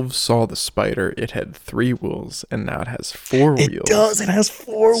wolves saw the spider, it had 3 wheels, and now it has 4 wheels. It does. It has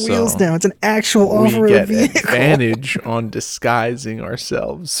 4 So wheels now. It's an actual We off-road get vehicle. advantage on disguising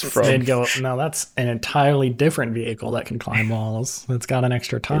ourselves from... They'd go, no, that's an entirely different vehicle that can climb walls. That's got an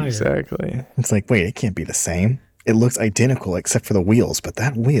extra tire. Exactly. It's like, wait, it can't be the same. It looks identical except for the wheels, but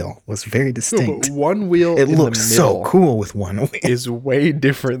that wheel was very distinct. But one wheel It in looks the so middle cool with one wheel. is way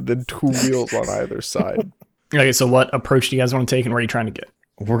different than 2 wheels on either side. Okay, so what approach do you guys want to take and where are you trying to get?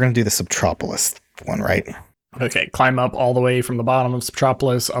 We're going to do the Subtropolis one, right? Okay, climb up all the way from the bottom of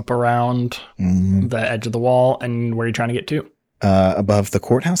Metropolis up around the edge of the wall, and where are you trying to get to? Above the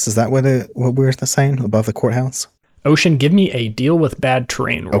courthouse? Is that what we're saying? Above the courthouse? Ocean, give me a deal with bad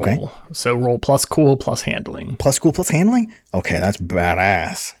terrain roll. Okay. So roll plus cool plus handling. Plus cool plus handling? Okay, that's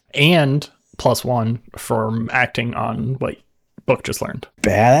badass. And +1 for acting on what Book just learned.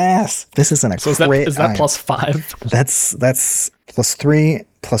 Badass. This isn't a So crit. is that +5? That's +3,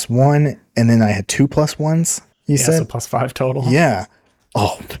 +1, and then I had 2 +1s. You Yeah, said? so +5 total. Yeah.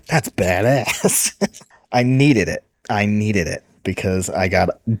 Oh, that's badass. I needed it because I got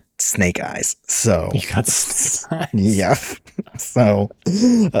snake eyes. So You got snake eyes. yeah. So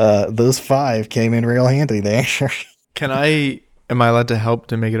those 5 came in real handy there. Am I allowed to help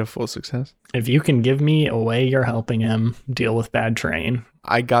to make it a full success? If you can give me a way you're helping him deal with bad terrain.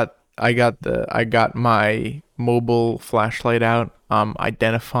 I got my mobile flashlight out. I'm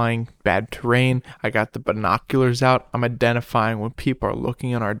identifying bad terrain. I got the binoculars out. I'm identifying when people are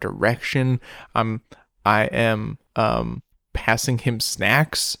looking in our direction. I am passing him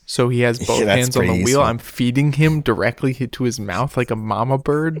snacks, so he has both hands on the wheel. Useful. I'm feeding him directly to his mouth like a mama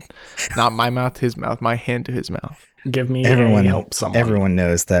bird. Not my mouth, his mouth. My hand to his mouth. Give me a help someone. Everyone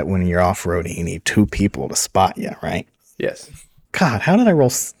knows that when you're off-roading, you need 2 people to spot you, right? Yes. God, how did I roll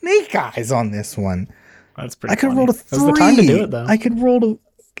snake eyes on this one? That's pretty I could have funny. rolled a 3. That's the time to do it, though. I could roll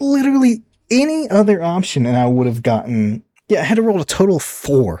literally any other option, and I would have gotten... Yeah, I had to roll a total of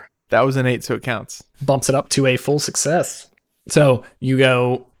 4. That was an 8, so it counts. Bumps it up to a full success. So you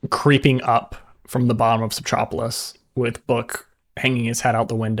go creeping up from the bottom of Metropolis with Book hanging his head out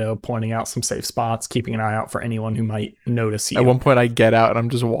the window, pointing out some safe spots, keeping an eye out for anyone who might notice you. At one point, I get out and I'm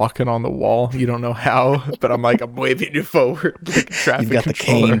just walking on the wall. You don't know how, but I'm waving you forward. Like a traffic You've got the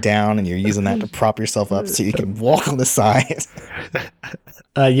controller. cane down, and you're using that to prop yourself up so you can walk on the side.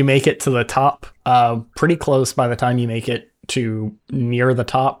 You make it to the top, pretty close by the time you make it to near the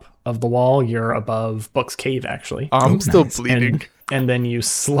top of the wall. You're above Book's cave, actually. I'm still nice. bleeding. And then you We'll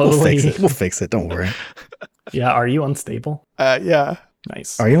slowly... fix it. We'll fix it. Don't worry. Yeah, are you unstable? Yeah.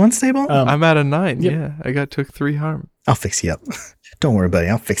 Nice. Are you unstable? I'm at a 9. Yep. Yeah. I took 3 harm. I'll fix you up. Don't worry, buddy.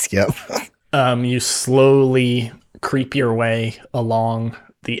 I'll fix you up. You slowly creep your way along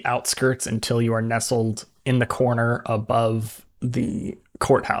the outskirts until you are nestled in the corner above the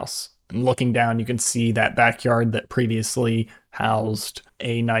courthouse. And looking down, you can see that backyard that previously housed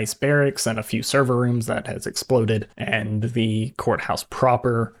a nice barracks and a few server rooms that has exploded, and the courthouse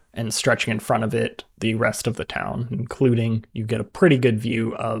proper, and stretching in front of it, the rest of the town, including you get a pretty good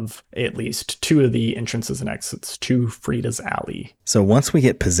view of at least 2 of the entrances and exits to Frida's Alley. So once we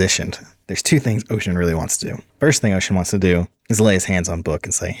get positioned, there's 2 things Ocean really wants to do. First thing Ocean wants to do is lay his hands on Book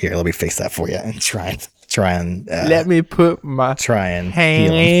and say, "Here, let me fix that for you," and try and Let me put my heal him.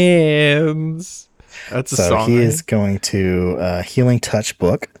 hands. That's a So song. he right? is going to healing touch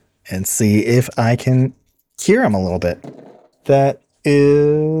Book and see if I can cure him a little bit. That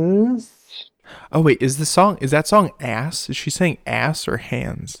is Oh wait, is that song ass? Is she saying ass or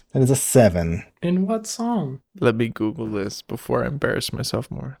hands? a 7. In what song? Let me Google this before I embarrass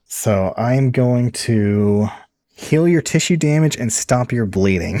myself more. So I'm going to heal your tissue damage and stop your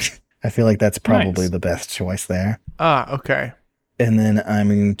bleeding. I feel like that's probably Nice. the best choice there. Okay. And then I'm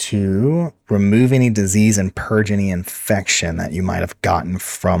going to remove any disease and purge any infection that you might have gotten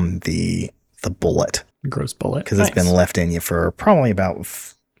from the bullet. Gross bullet. Because it's been left in you for probably about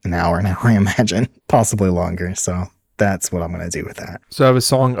an hour now, I imagine. Possibly longer. So that's what I'm going to do with that. So I have a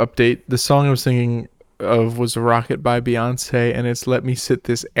song update. The song I was thinking of was Rocket by Beyonce, and it's "Let me sit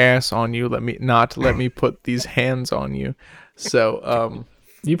this ass on you, let me put these hands on you." So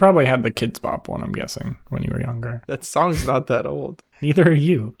You probably had the Kids Bop one, I'm guessing, when you were younger. that song's not that old. Neither are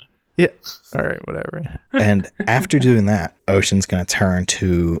you. Yeah. All right, whatever. And after doing that, Ocean's going to turn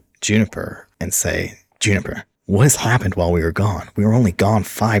to Juniper and say, "Juniper, what has happened while we were gone? We were only gone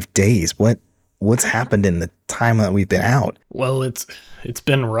 5 days. What's happened in the time that we've been out?" Well, it's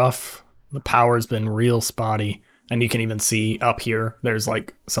been rough. The power's been real spotty. And you can even see up here, there's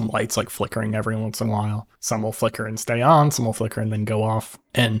like some lights like flickering every once in a while. Some will flicker and stay on, some will flicker and then go off.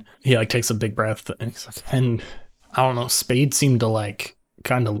 And he like takes a big breath and he's like, and I don't know, Spade seemed to like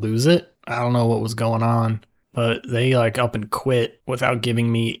kind of lose it. I don't know what was going on, but they like up and quit without giving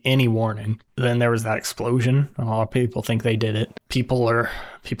me any warning. Then there was that explosion. A lot of people think they did it. People are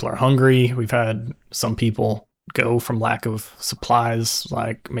hungry. We've had some people go from lack of supplies.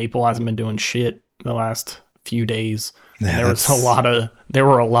 Like Maple hasn't been doing shit the last few days. Yeah, There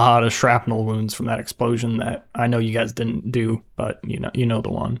were a lot of shrapnel wounds from that explosion that I know you guys didn't do, but you know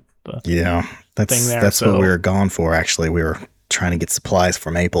the one. Yeah, that's thing there, what so- we were gone for. Actually, we were trying to get supplies for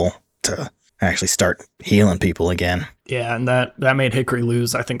Maple to actually start healing people again. Yeah, and that made Hickory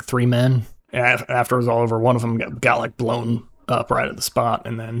lose, I think, 3 men. After it was all over, one of them got like blown up right at the spot,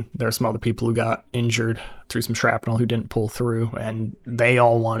 and then there's some other people who got injured through some shrapnel who didn't pull through, and they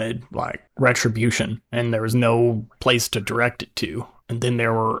all wanted like retribution, and there was no place to direct it to. And then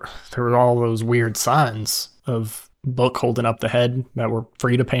there were all those weird signs of Book holding up the head that were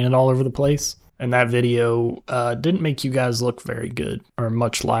Frida painted all over the place. And that video didn't make you guys look very good, or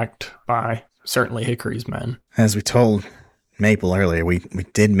much liked by certainly Hickory's men. As we told Maple earlier, we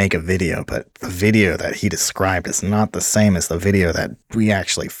did make a video, but the video that he described is not the same as the video that we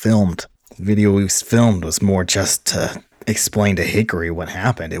actually filmed. The video we filmed was more just to explain to Hickory what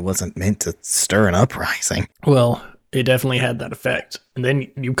happened. It wasn't meant to stir an uprising. Well, it definitely had that effect. And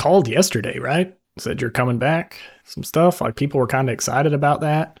then you called yesterday, right? Said you're coming back, some stuff. Like, people were kind of excited about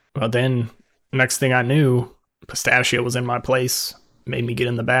that. Well, then next thing I knew, Pistachio was in my place, made me get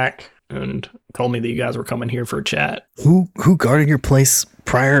in the back, and told me that you guys were coming here for a chat. Who guarded your place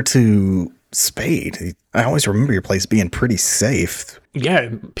prior to Spade? I always remember your place being pretty safe. Yeah,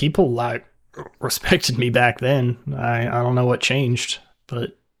 people like respected me back then. I don't know what changed,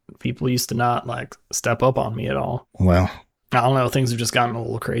 but people used to not like step up on me at all. Well, I don't know, things have just gotten a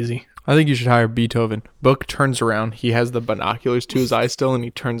little crazy. I think you should hire Beethoven. Book turns around. He has the binoculars to his eyes still, and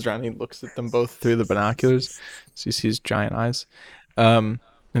he turns around and he looks at them both through the binoculars. So you see his giant eyes. And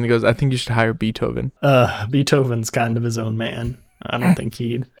he goes, I think you should hire Beethoven. Beethoven's kind of his own man. I don't think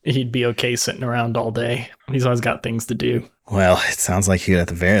he'd be okay sitting around all day. He's always got things to do. Well, it sounds like he'd at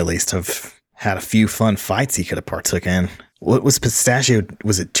the very least have had a few fun fights he could have partook in. What was Pistachio?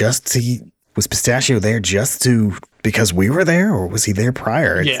 Was Pistachio there just because we were there, or was he there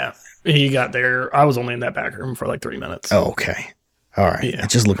prior? Yeah, he got there. I was only in that back room for like 3 minutes. Oh, okay. All right. Yeah. It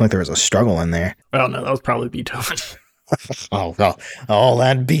just looked like there was a struggle in there. Well, no, that was probably Beethoven. Oh,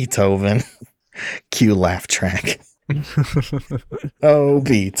 that Beethoven. Cue laugh track. Oh,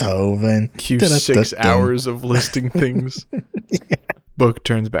 Beethoven. Cue 6 hours of listing things. Yeah. Book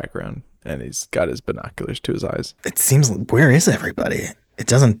turns back around, and he's got his binoculars to his eyes. It seems, where is everybody? It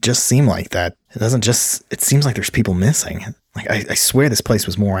doesn't just seem like that. It seems like there's people missing. Like, I swear this place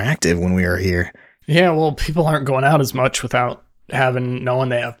was more active when we were here. Yeah, well, people aren't going out as much without knowing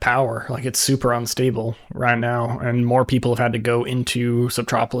they have power. Like, it's super unstable right now, and more people have had to go into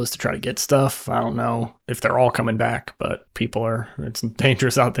Subtropolis to try to get stuff. I don't know if they're all coming back, but it's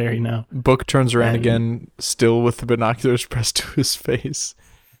dangerous out there, Book turns around again, still with the binoculars pressed to his face,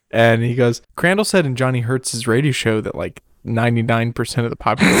 and he goes, Crandall said in Johnny Hertz's radio show that like 99% of the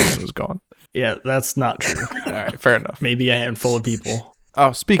population was gone. Yeah, that's not true. All right, fair enough. Maybe a handful of people.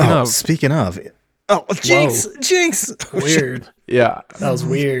 Speaking of. Oh, Jinx! Weird. Yeah. That was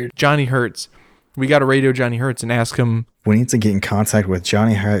weird. Johnny Hertz. We got to radio Johnny Hertz and ask him. We need to get in contact with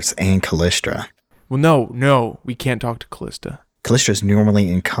Johnny Hertz and Callista. Well, no. We can't talk to Callista. Callista's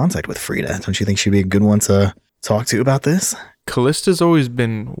normally in contact with Frida. Don't you think she'd be a good one to talk to about this? Callista's always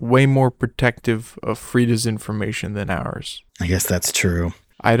been way more protective of Frida's information than ours. I guess that's true.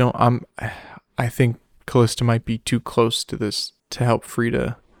 I think Callista might be too close to this to help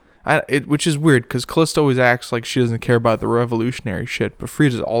Frida. Which is weird, because Callista always acts like she doesn't care about the revolutionary shit, but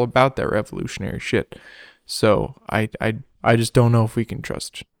Frida's all about that revolutionary shit. So I just don't know if we can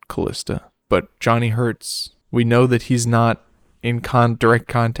trust Callista. But Johnny Hertz, we know that he's not in direct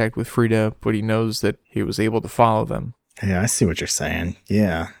contact with Frida, but he knows that he was able to follow them. Yeah, I see what you're saying.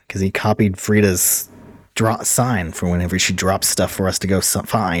 Yeah, because he copied Frida's sign for whenever she drops stuff for us to go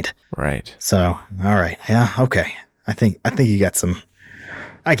find. Right. So, all right. Yeah, okay. I think you got some...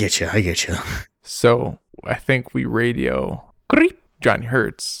 I get you. So, I think we radio Johnny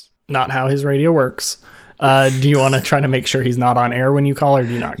Hertz. Not how his radio works. Do you want to try to make sure he's not on air when you call, or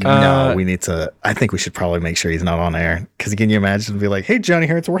do you not? No, we need to... I think we should probably make sure he's not on air. Because can you imagine be like, hey, Johnny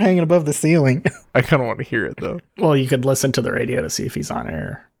Hertz, we're hanging above the ceiling. I kind of want to hear it, though. Well, you could listen to the radio to see if he's on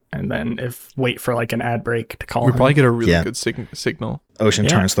air. And then wait for like an ad break to call him. We'd probably get a really good signal. Ocean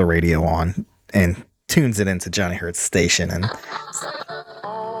turns the radio on and tunes it into Johnny Hertz's station, and...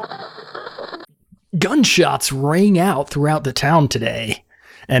 Gunshots rang out throughout the town today.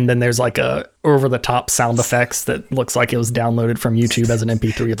 And then there's like a over-the-top sound effects that looks like it was downloaded from YouTube as an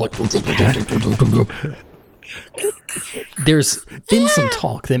MP3 of like... There's been some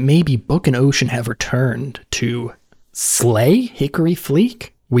talk that maybe Book and Ocean have returned to slay Hickory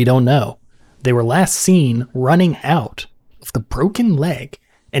Fleek. We don't know. They were last seen running out of the broken leg.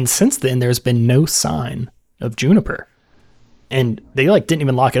 And since then, there's been no sign of Juniper. And they didn't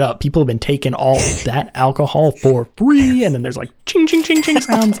even lock it up. People have been taking all that alcohol for free. And then there's like ching, ching, ching, ching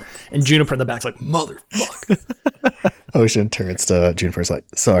sounds. And Juniper in the back's like, motherfucker. Ocean turns to Juniper's like,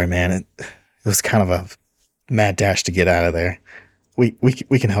 sorry, man. It was kind of a mad dash to get out of there. We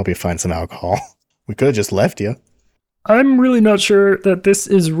can help you find some alcohol. We could have just left you. I'm really not sure that this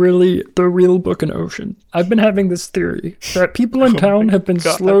is really the real Book and Ocean. I've been having this theory that people in town have been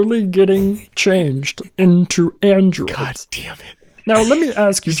slowly getting changed into androids. God damn it. Now, let me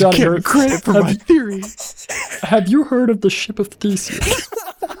ask you, Johnny Hurt, Credit for my theory. have you heard of the ship of Theseus?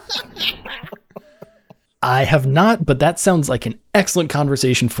 I have not, but that sounds like an excellent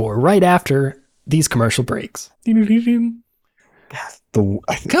conversation for right after these commercial breaks. Come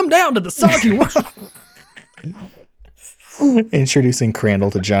down to the soggy world. Introducing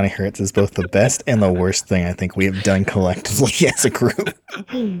Crandall to Johnny Hurts is both the best and the worst thing I think we have done collectively as a group.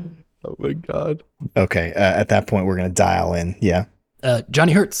 Oh my God. Okay, at that point, we're going to dial in. Yeah.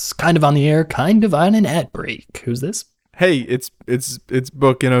 Johnny Hurts, kind of on the air, kind of on an ad break. Who's this? Hey, it's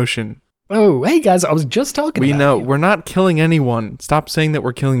Book and Ocean. Oh, hey guys, I was just talking We about know you. we're not killing anyone. Stop saying that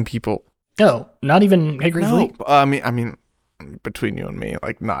we're killing people. Oh, not even Hickory No, Fleet? I mean, between you and me,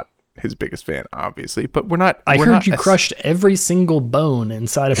 like not his biggest fan, obviously, but we're not. I we're heard not you crushed every single bone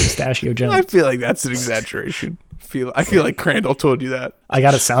inside of Pistachio Jones. I feel like that's an exaggeration. I feel like Crandall told you that. I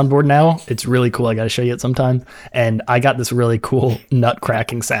got a soundboard now. It's really cool. I got to show you it sometime. And I got this really cool nut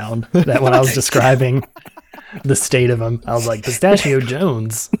cracking sound that when I was describing the state of him, I was like, Pistachio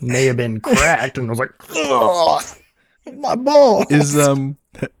Jones may have been cracked. And I was like, Oh, my ball. Is the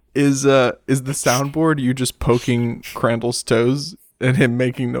soundboard you just poking Crandall's toes and him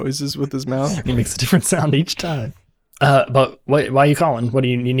making noises with his mouth? he makes a different sound each time. But why are you calling? What do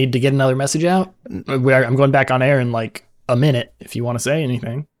you need to get another message out? I'm going back on air in like a minute if you want to say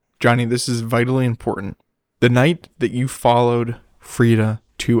anything. Johnny, this is vitally important. The night that you followed Frida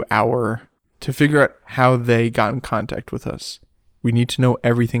to figure out how they got in contact with us, we need to know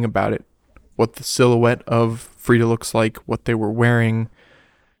everything about it. What the silhouette of Frida looks like, what they were wearing,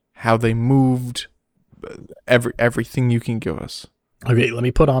 how they moved, everything you can give us. Okay, let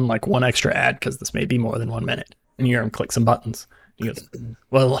me put on like one extra ad because this may be more than 1 minute. And you hear him click some buttons. He goes,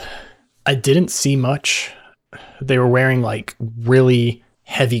 well, I didn't see much. They were wearing like really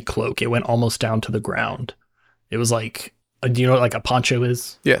heavy cloak. It went almost down to the ground. It was like, do you know what like a poncho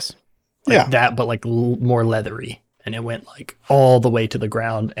is? Yes. Like Yeah. that, but like more leathery. And it went like all the way to the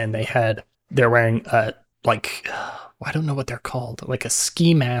ground. And they're wearing like, I don't know what they're called. Like a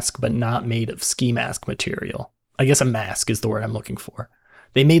ski mask, but not made of ski mask material. I guess a mask is the word I'm looking for.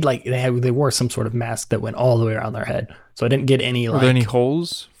 They made like they wore some sort of mask that went all the way around their head. So I didn't get any Were like. there any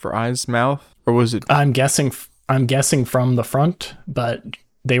holes for eyes, mouth, or was it? I'm guessing from the front, but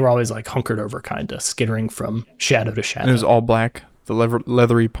they were always like hunkered over, kind of skittering from shadow to shadow. And it was all black, the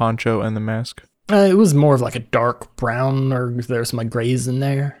leathery poncho and the mask. It was more of like a dark brown, or there's some like grays in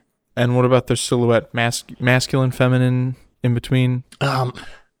there. And what about their silhouette? Masculine, feminine, in between?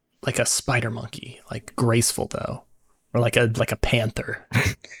 Like a spider monkey, like graceful though, or like a panther.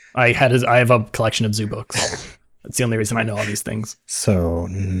 I have a collection of zoo books. That's the only reason I know all these things. So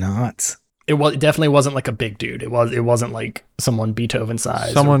not. It definitely wasn't like a big dude. It wasn't like someone Beethoven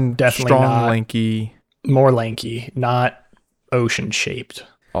size. Someone definitely strong, not, lanky. more lanky, not ocean shaped.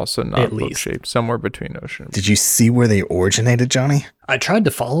 Also not At book least. shaped, somewhere between ocean. Did you see where they originated, Johnny? I tried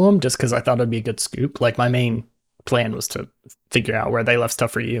to follow them just because I thought it'd be a good scoop. Like my main plan was to figure out where they left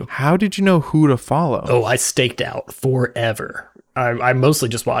stuff for you. How did you know who to follow? Oh, I staked out forever. I mostly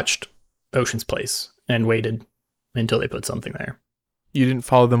just watched Ocean's Place and waited until they put something there. You didn't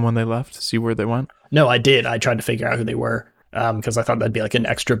follow them when they left to see where they went? No, I did. I tried to figure out who they were because I thought that'd be like an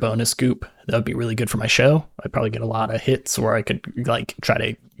extra bonus scoop. That would be really good for my show. I'd probably get a lot of hits where I could like try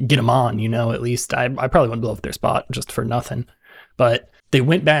to get them on, at least. I probably wouldn't blow up their spot just for nothing. But they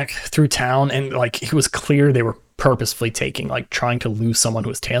went back through town and like it was clear they were purposefully trying to lose someone who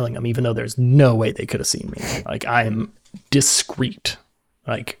was tailing them, even though there's no way they could have seen me. Like I am discreet.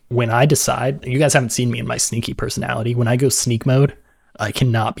 Like when I decide, you guys haven't seen me in my sneaky personality. When I go sneak mode, I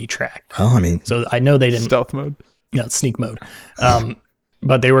cannot be tracked. Well, I mean, So I know they didn't. Stealth mode. Yeah, sneak mode.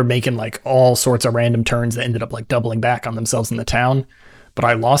 But they were making like all sorts of random turns that ended up like doubling back on themselves in the town. But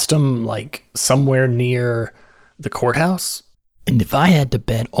I lost them like somewhere near the courthouse. And if I had to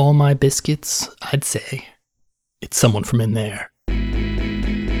bet all my biscuits, I'd say it's someone from in there.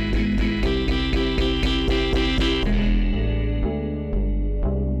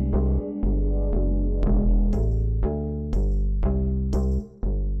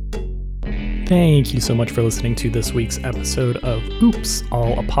 Thank you so much for listening to this week's episode of Oops,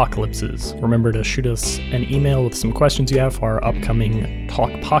 All Apocalypses. Remember to shoot us an email with some questions you have for our upcoming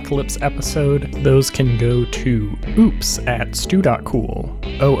Talkpocalypse episode. Those can go to oops@stu.cool,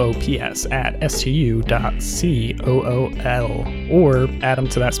 oops@stu.cool, or add them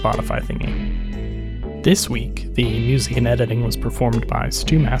to that Spotify thingy. This week, the music and editing was performed by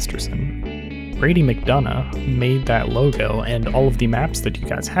Stu Masterson. Brady McDonough made that logo and all of the maps that you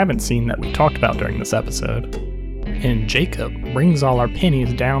guys haven't seen that we talked about during this episode. And Jacob brings all our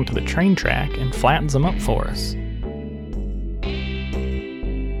pennies down to the train track and flattens them up for us.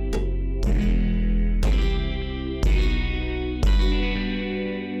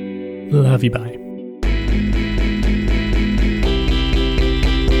 Love you, bye.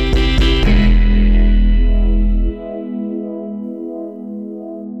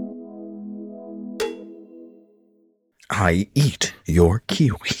 I eat your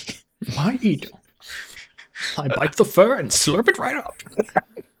kiwi. I eat. I bite the fur and slurp it right up.